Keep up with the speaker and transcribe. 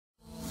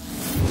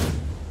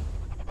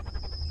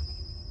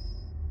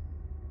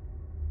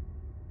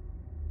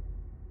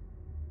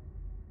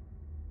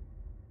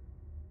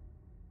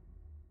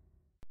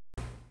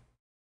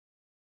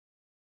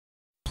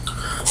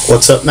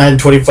What's up, Madden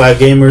 25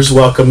 gamers?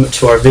 Welcome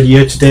to our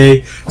video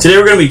today. Today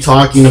we're going to be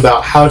talking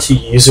about how to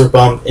user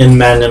bump in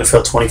Madden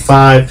NFL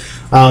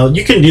 25.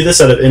 You can do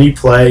this out of any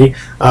play,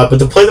 but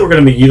the play that we're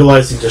going to be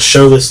utilizing to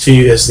show this to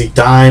you is the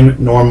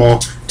dime normal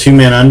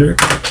 2-man under,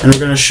 and we're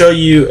going to show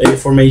you a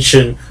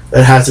formation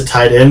that has a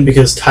tight end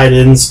because tight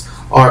ends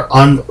are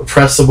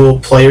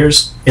unpressable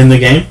players in the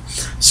game.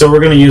 So we're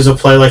going to use a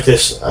play like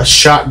this, a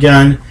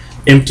shotgun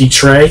empty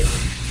tray,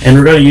 and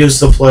we're going to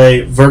use the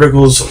play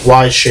verticals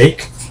Y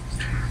shake.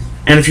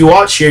 And if you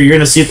watch here, you're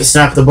going to see at the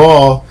snap of the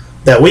ball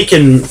that we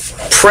can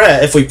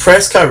press, if we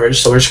press coverage,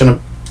 so we're just going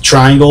to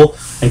triangle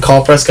and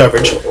call press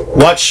coverage.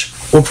 Watch,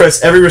 we'll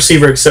press every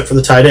receiver except for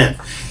the tight end.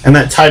 And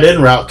that tight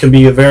end route can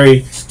be a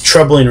very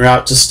troubling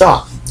route to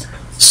stop.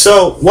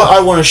 So what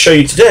I want to show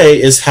you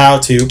today is how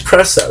to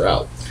press that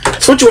route.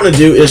 So what you want to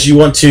do is you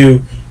want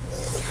to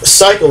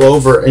cycle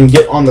over and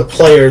get on the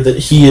player that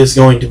he is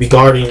going to be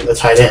guarding the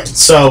tight end.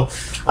 So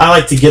I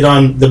like to get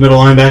on the middle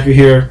linebacker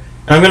here.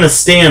 And I'm going to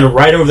stand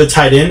right over the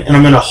tight end, and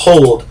I'm going to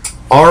hold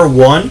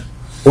R1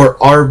 or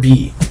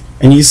RB.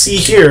 And you see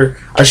here,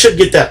 I should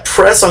get that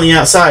press on the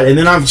outside, and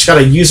then I've just got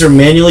a user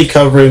manually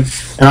covering,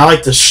 and I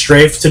like the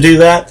strafe to do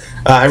that.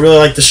 I really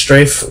like the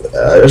strafe.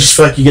 I just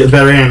feel like you get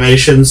better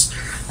animations.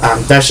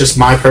 That's just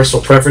my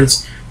personal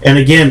preference. And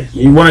again,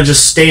 you want to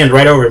just stand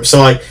right over him. So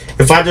like,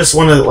 if I just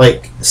want to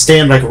like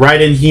stand like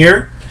right in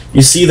here,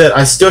 you see that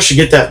I still should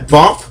get that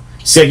bump.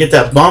 See, I get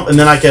that bump, and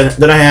then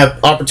I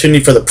have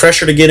opportunity for the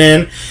pressure to get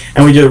in,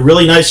 and we do a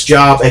really nice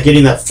job at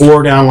getting that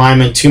 4-down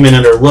lineman 2-man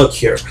under look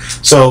here.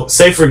 So,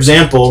 say for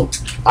example,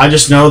 I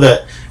just know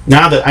that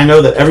now that I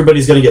know that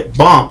everybody's going to get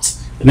bumped,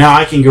 now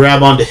I can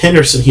grab onto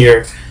Henderson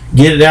here,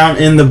 get it down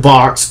in the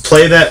box,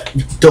 play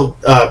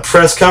that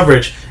press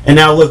coverage, and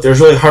now look, there's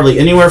really hardly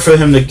anywhere for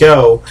him to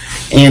go,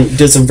 and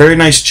does a very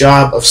nice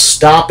job of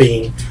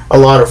stopping a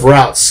lot of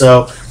routes.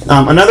 So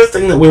another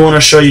thing that we want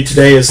to show you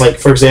today is, like,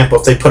 for example,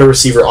 if they put a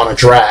receiver on a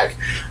drag.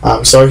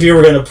 So here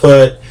we're going to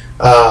put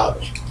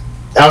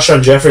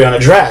Alshon Jeffrey on a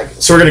drag.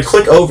 So we're going to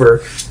click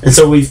over, and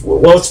so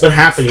what's been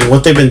happening,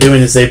 what they've been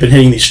doing is they've been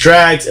hitting these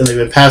drags, and they've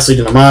been pass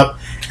leading them up,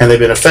 and they've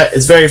been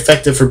it's very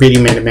effective for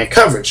beating man-to-man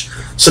coverage.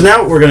 So now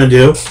what we're going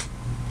to do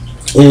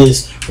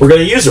is we're going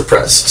to user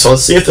press. So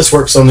let's see if this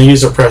works on the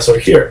user press over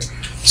here.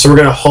 So we're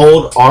going to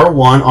hold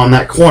R1 on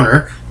that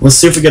corner. Let's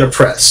see if we get a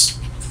press.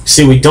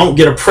 See, we don't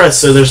get a press,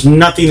 so there's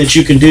nothing that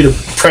you can do to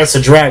press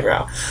a drag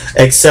route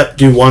except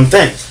do one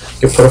thing.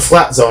 You can put a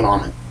flat zone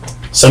on it.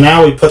 So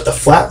now we put the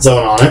flat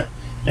zone on it,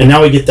 and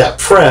now we get that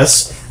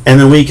press, and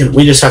then we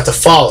just have to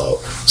follow.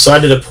 So I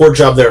did a poor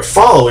job there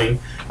following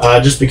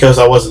just because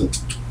I wasn't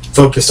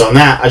focused on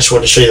that. I just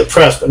wanted to show you the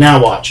press, but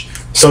now watch.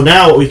 So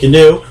now what we can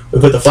do, we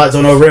put the flat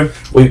zone over him,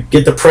 we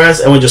get the press,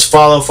 and we just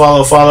follow.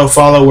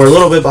 We're a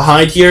little bit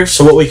behind here,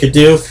 so what we could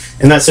do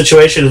in that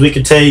situation is we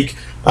could take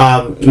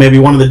maybe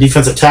one of the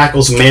defensive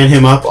tackles, man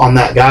him up on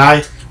that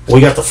guy. We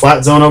got the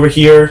flat zone over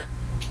here,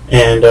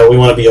 and we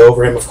want to be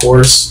over him, of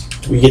course.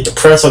 We get the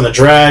press on the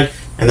drag,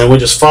 and then we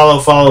just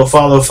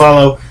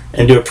follow,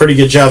 and do a pretty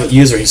good job at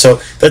usering.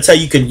 So that's how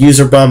you could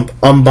user bump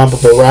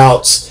unbumpable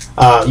routes.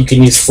 You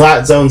can use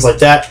flat zones like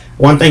that.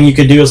 One thing you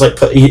could do is like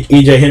put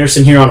E.J.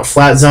 Henderson here on a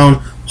flat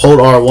zone, hold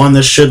R1.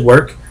 This should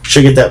work.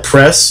 Should get that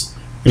press.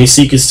 And you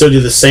see you can still do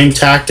the same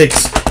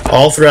tactics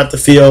all throughout the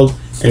field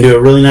and do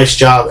a really nice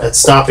job at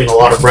stopping a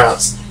lot of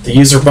routes. The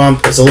user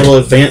bump is a little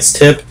advanced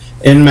tip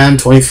in Madden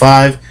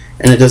 25,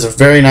 and it does a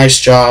very nice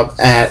job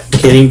at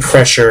getting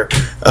pressure,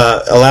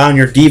 allowing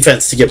your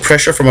defense to get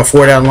pressure from a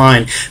 4-down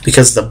line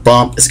because the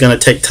bump is going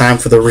to take time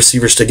for the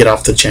receivers to get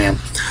off the jam.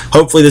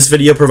 Hopefully this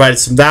video provided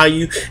some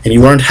value and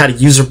you learned how to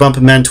user bump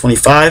in Madden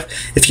 25.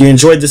 If you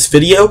enjoyed this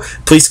video,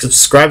 please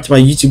subscribe to my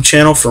YouTube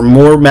channel for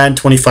more Madden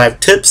 25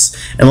 tips,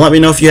 and let me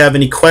know if you have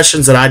any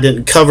questions that I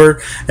didn't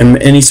cover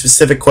and any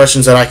specific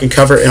questions that I can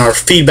cover in our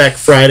Feedback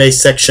Friday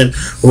section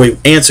where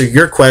we answer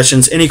your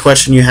questions. Any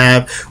question you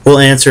have, we'll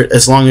answer it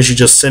as long as you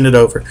just send it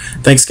over.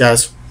 Thanks,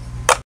 guys.